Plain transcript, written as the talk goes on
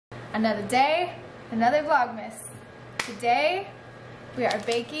Another day, another Vlogmas. Today, we are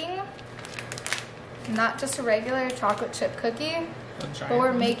baking not just a regular chocolate chip cookie, but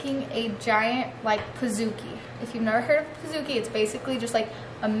we're making a giant, like, pizookie. If you've never heard of pizookie, it's basically just like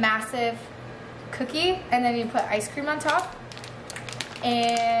a massive cookie, and then you put ice cream on top.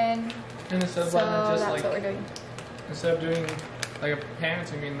 And instead of so just that's like, what we're doing. Instead of doing like a pan,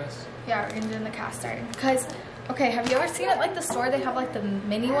 so you mean this? Yeah, we're gonna do it in the cast iron. Because, okay, have you ever seen at like the store, they have like the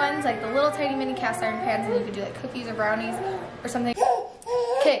mini ones, like the little tiny mini cast iron pans, and you could do like cookies or brownies or something.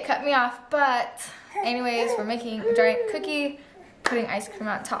 Okay, cut me off, but anyways, we're making a giant cookie, putting ice cream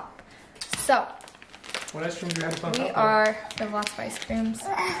on top. So, what ice cream do you have on top? We have lots of ice creams.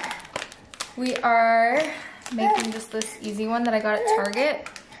 We are making just this easy one that I got at Target.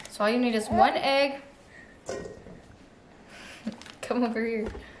 So all you need is 1 egg. Come over here.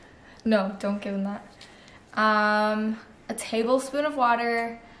 No, don't give him that. A tablespoon of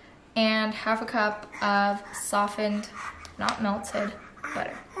water and ½ a cup of softened, not melted,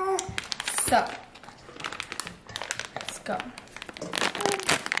 butter. So, let's go.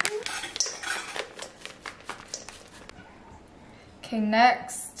 Okay,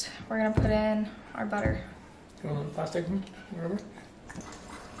 next we're gonna put in our butter. You want a plastic one? Remember?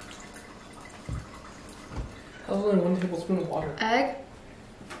 That was only 1 tablespoon of water. Egg.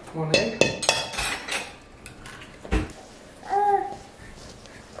 1 egg.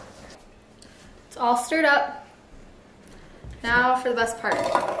 It's all stirred up. Now for the best part.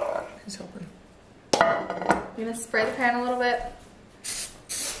 He's helping. I'm gonna spray the pan a little bit.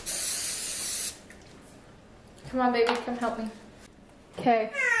 Come on, baby, come help me.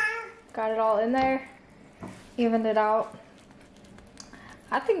 Okay, got it all in there. Evened it out.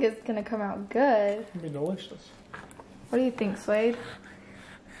 I think it's gonna come out good. It'll be delicious. What do you think, Suede?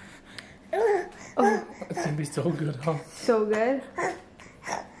 Oh, it's gonna be so good, huh? So good.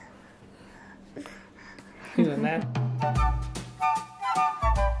 He's a nap.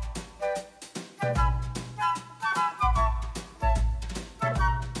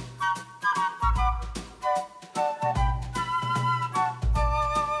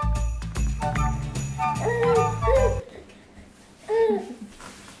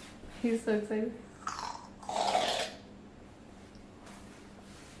 He's so excited.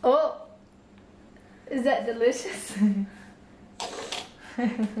 Oh! Is that delicious?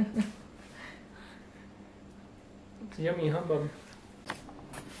 It's yummy, huh, bub?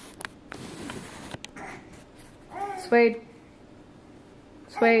 Suede.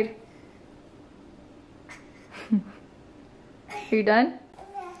 Suede. Are you done?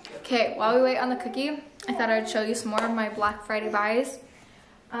 Okay, while we wait on the cookie, I thought I'd show you some more of my Black Friday buys.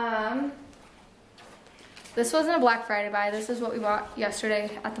 This wasn't a Black Friday buy. This is what we bought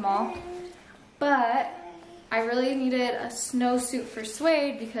yesterday at the mall. But I really needed a snowsuit for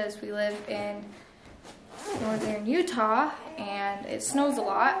Suede because we live in northern Utah and it snows a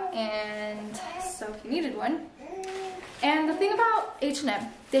lot, and so he needed one. And the thing about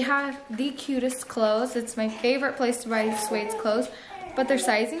H&M, they have the cutest clothes. It's my favorite place to buy Suede's clothes, but their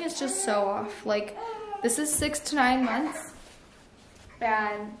sizing is just so off. Like, this is 6 to 9 months.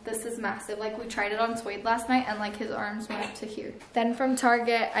 And this is massive. Like, we tried it on Suede last night and like his arms went up to here. Then from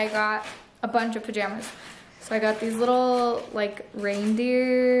Target, I got a bunch of pajamas. So I got these little like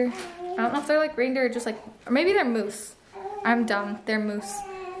reindeer, I don't know if they're like reindeer or just like, or maybe they're moose. I'm dumb, they're moose.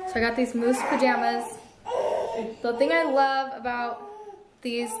 So I got these moose pajamas. The thing I love about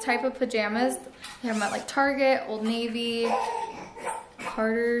these type of pajamas, they have them at like Target, Old Navy,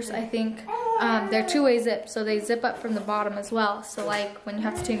 Carter's, I think. They're 2-way zip, so they zip up from the bottom as well. So like when you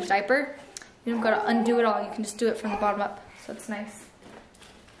have to change a diaper, you don't gotta undo it all. You can just do it from the bottom up. So it's nice.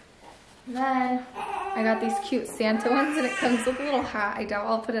 And then I got these cute Santa ones, and it comes with a little hat. I doubt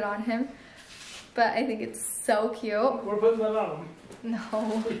I'll put it on him, but I think it's so cute. We're putting that on him.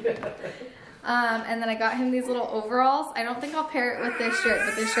 No. And then I got him these little overalls. I don't think I'll pair it with this shirt,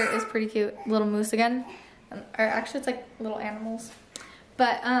 but this shirt is pretty cute. Little moose again. Or actually, it's like little animals.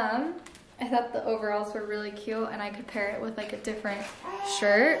 But I thought the overalls were really cute, and I could pair it with like a different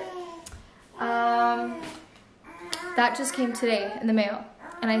shirt. That just came today in the mail,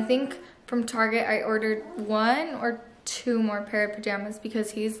 and I think from Target I ordered 1 or 2 more pair of pajamas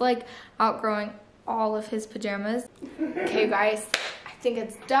because he's like outgrowing all of his pajamas. Okay guys, I think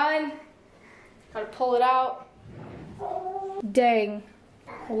it's done. Gotta pull it out. Dang,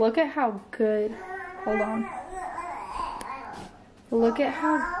 look at how good. Hold on. Look at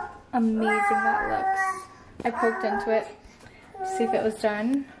how amazing that looks. I poked into it to see if it was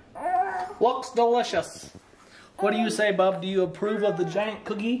done. Looks delicious. What do you say, bub? Do you approve of the giant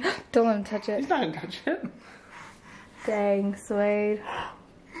cookie? Don't let him touch it. He's not gonna touch it. Dang, Suede.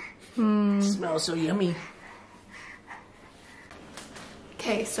 Smells so yummy.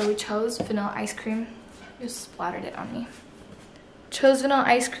 Okay, so we chose vanilla ice cream. Just splattered it on me. Chose vanilla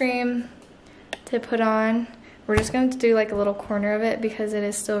ice cream to put on. We're just going to do like a little corner of it because it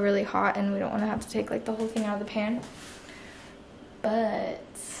is still really hot and we don't want to have to take like the whole thing out of the pan. But,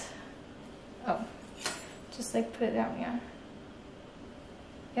 oh, just like put it down, yeah.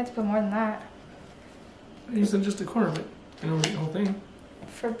 You have to put more than that. You said just a corner of it. I don't eat the whole thing.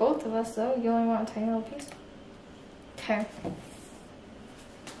 For both of us though, you only want a tiny little piece. Okay.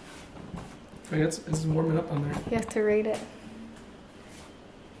 Wait, it's warming up on there. You have to rate it.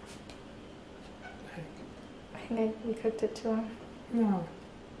 I think we cooked it too long. No.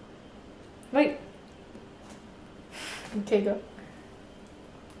 Wait. Okay, go.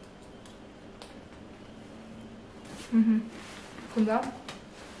 Come down.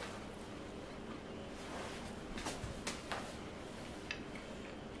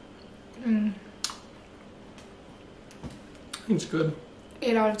 It's good.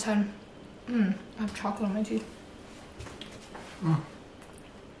 8 out of 10. I have chocolate on my teeth.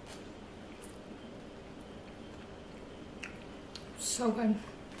 So good.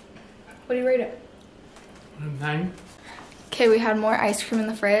 What do you rate it? 9. Okay, we had more ice cream in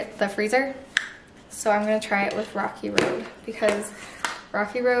the freezer. So I'm gonna try it with Rocky Road because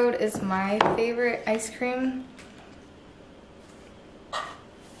Rocky Road is my favorite ice cream.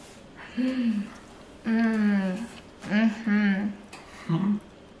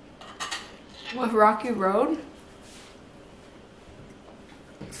 With Rocky Road,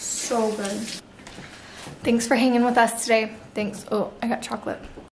 so good. Thanks for hanging with us today. Thanks. Oh, I got chocolate.